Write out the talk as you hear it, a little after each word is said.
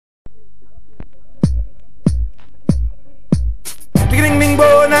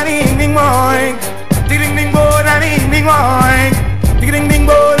and evening morning. Ding ding board and evening morning. Ding ding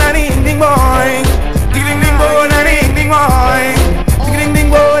board and evening morning. Ding ding board and evening morning. Ding ding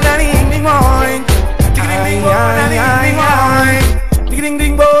board and evening morning. Ding ding board and evening morning. Ding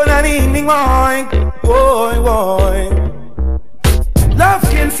ding board and evening morning. Boy, boy. Love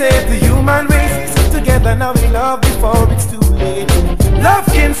can save the human race. Sit together now in love before it's too late. Love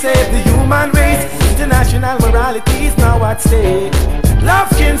can save the human race. International morality is now at stake. Love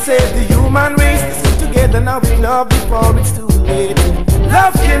can save the human race. Sit together now in love before it's too late.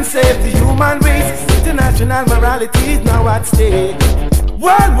 Love can save the human race. International morality is now at stake.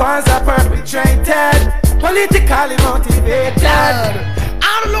 World wars are perpetrated, politically motivated.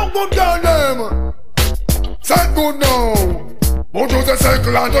 I don't know good girl name. Say good now. Buju say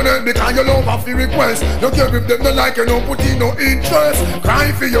circle and don't help because you love off the request. Don't care if them don't like you, don't put in no interest.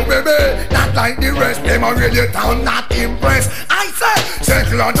 Cry for your baby, not like the rest. Them are really down, not impressed. I say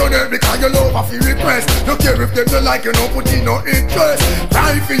circle and don't help because you love off the request. Don't care if them don't like you, don't put in no interest.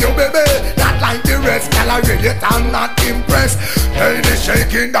 Cry for your baby, not like the rest. Girl are really down, not impressed. Hey, they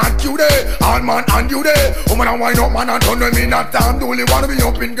shaking that you there, all man and you there. Woman and wine up, man and turn me not damn. Do only wanna be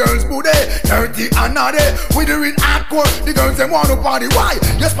up in girls' booty. Dirty and naughty, with the real hardcore. The girls them want to party, why?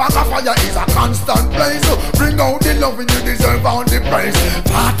 Your spark of fire is a constant blaze. So bring out the loving you deserve on the praise.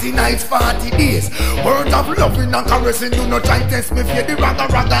 Party nights, party days. Words of loving and caressing. Do not try test me fear. The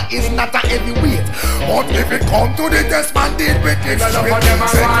ragga is not a heavyweight. But if it come to the test, man, deal with it straight.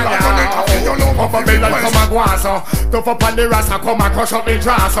 Say to la connect off your love of a big place. Come and go on, so tough up on the rasta, come and crush up the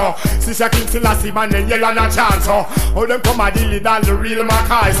dress, so Sister King Selassie, man, then yell on a chance, so how them come and deal it all the real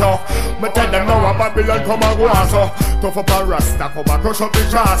Mackay, so me tell them now a Babylon come and go on, so tough up on rasta, come and crush up the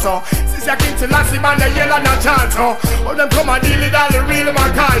dress, so Sister King Selassie, man, then yell on a chance, so how them come and deal it all the real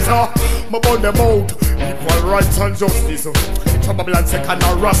Mackay, so me burn them out, equal rights and justice, so some Babylon second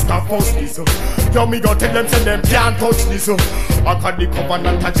and rasta first, so yo me go tell them say them can't touch this, so I can the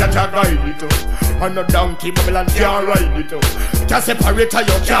covenant and Jaja guide it, and no donkey Babylon can't ride it, can't separate her,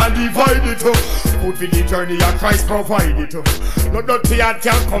 you can't divide it, food for the journey and Christ provide it, no dirty and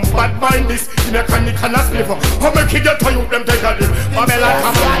can't come bad mind this, in a candy can a split, how make it get to you them take a dip, Babylon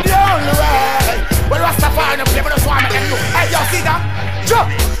come on. The only way, well Rastafari no play, but that's why I do. Hey, you see that?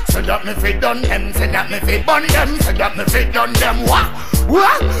 Jump! Say that me fit done them, say that me fit bun them, say that me fit done them, what?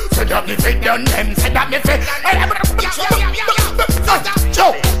 What? Say that me fit done them, say that me fit.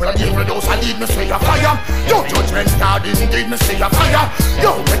 Joe, when I give you those, I lead me say a fire. Yo, judgment God indeed me say a fire.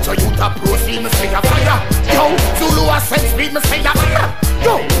 Yo, get your youth up, proceed me say a fire. Yo, Zulu a sense speed me say a fire.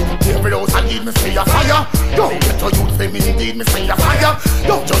 Yo, give me those, I lead me say a fire. Yo, get your youth them indeed me say a fire.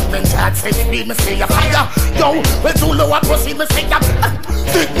 Yo, judgment God sense speed me say a fire. Yo, when Zulu a proceed me say a fire.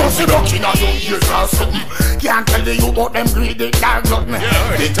 Thick muscle rocking on your ears or something. Can't tell you about them greedy dog nothing.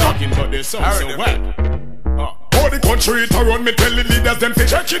 They talking about this song so well. All the country it around me tell the leaders them fi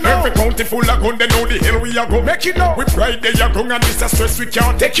check it out. Every county full of gun, they know the hell we a go make it out. We pride they a gun and this a stress we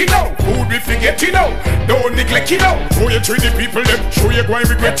can't take it out. Food we forget it out, don't neglect it out. How you treat the people them, show you go and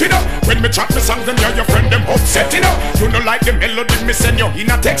regret it out. When me chat me songs them, yeah your friend them upset it out. You know like the melody me send you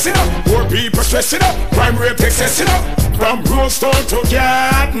in a text it out. Poor people stress it out, crime rate excess it out. From Rosestown to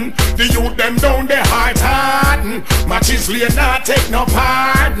Garden, the youth them down their heart harden. Matches lay not take no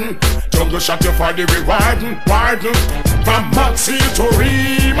pardon. Jungle shot you for the rewarding. From Maxi to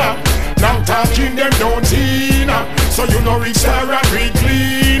Rima, now talking them don't Tina. So you know reach there and read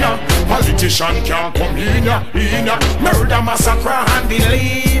cleaner. Politician can't come in ya. Murder, massacre and the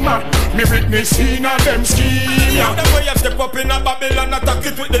Lima. Me witness in a them scheme ya. The way you step up in a Babylon, attack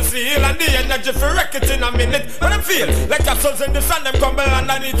it with the seal. And the energy for wreck it in a minute. When them feel like your sons in the sun, them crumble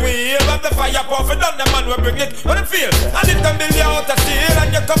underneath we heal. When the fire pour for done, the man will bring it. When them feel, and it can build you out of steel.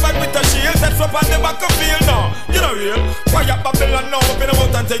 And you covered with a shield, that's up on the back of field now. You know real, quiet Babylon now, open them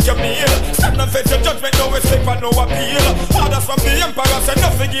out and take your meal. Stand and face your judgment, no escape and no appeal. Orders from the emperor say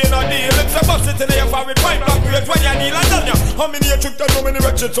nothing gain or deal. It's a bust it in the air for it, point back great when you kneel and done ya. How many you tricked and how many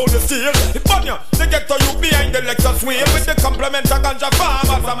wretched sold the steel? It burn ya, they get to you behind the Lexus wheel. With the compliment of ganja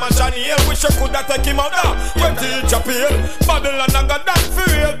farmers and Machanil. Wish you could have take him out now, 20 each appeal. Babylon I got that for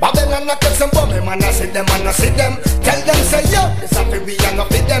real. Babylon I take some bummy, man I see them, man I see them. Tell them say yo, it's a free and I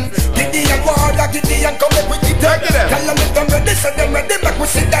fit them. Gideon Warrior, Gideon come make we keep them. Tell them if them ready, so them ready, make we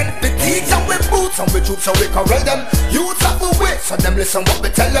see them. The teeth and we boots and we troops so we corral them. Youths have we wait, so them listen what we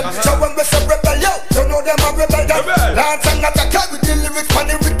tell them. So when we say rebel, yo, you know them a rebel them. Lance and attack with the lyrics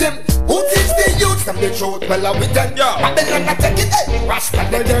funny with them. Who teach the youths them the truth, well I with them. Babylon I take it, Rasta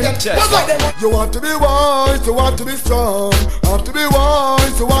they get them. You want to be wise, you want to be strong. Have to be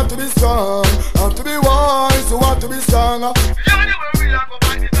wise, you want to be strong. Have to be wise, you want to be strong.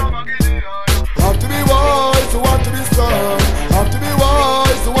 strong. Have to be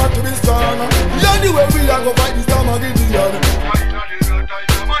wise, you want to be strong. The only way we are gonna fight this time again,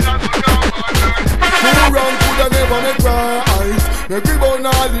 Who wrong could have never make right. Make we burn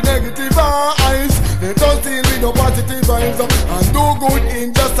all the negative eyes. They don't steal with no positive vibes and do good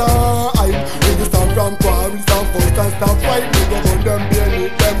in just time. When you start from quarrels and first and start fight, we go on them belly,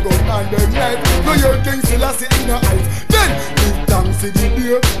 them gun and them knife. No your king still a sit in the eyes. Then give thanks to the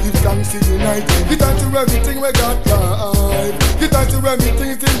day, give thanks to the night. Give thanks to everything we got life. Give thanks to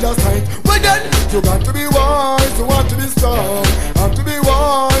everything things just right. Well then, you got to be wise, you want to be strong. Have to be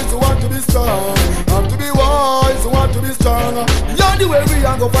wise, you want to be strong. Have to be wise, you want to be strong. The only way we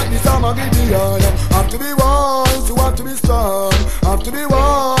are gonna fight this Armageddon. Have to be wise, you want to be strong. Have to be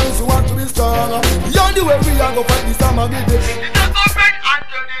wise, you want to be strong. The only way we are gonna fight this Armageddon.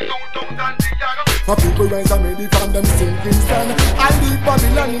 For people rise and ready from them sinking sand. I leave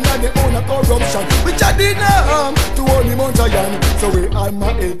Babylon in their own corruption, which I did not to only Mount Zion. So where all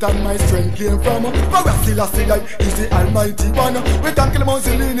my health and my strength came from. But we still is the Almighty One. We can't kill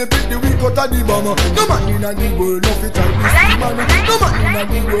Mussolini, beat the weak out of the bomb. No man in the world no fit try this the man. No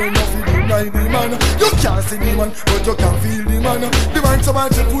man in the world no fit deny the man. You can't see the man, but you can feel the man. The man so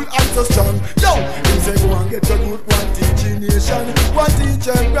full and so strong. Yo, he say go and get your good one teaching nation. One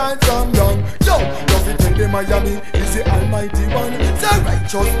teaching right from wrong. Yo, don't fit tell them Yami is the Almighty One. Say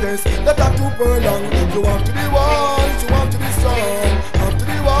righteousness that are too prolong. You want to be wise, you want to be strong. Have to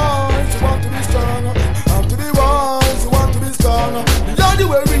be wise, you want to be strong. Have to be wise, you want to be strong. The only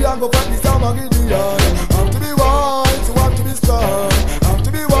way we are gonna fight this Armageddon. Have to be wise, you want to be strong. Have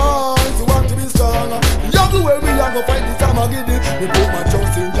to be wise, you want to be strong. The only way we are gonna fight this Armageddon. We put my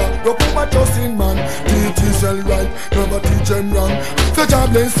trust in God, you put my trust in man. Teach Israel right, never teach them wrong. So God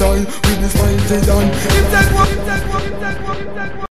bless all with this mighty done. If that one,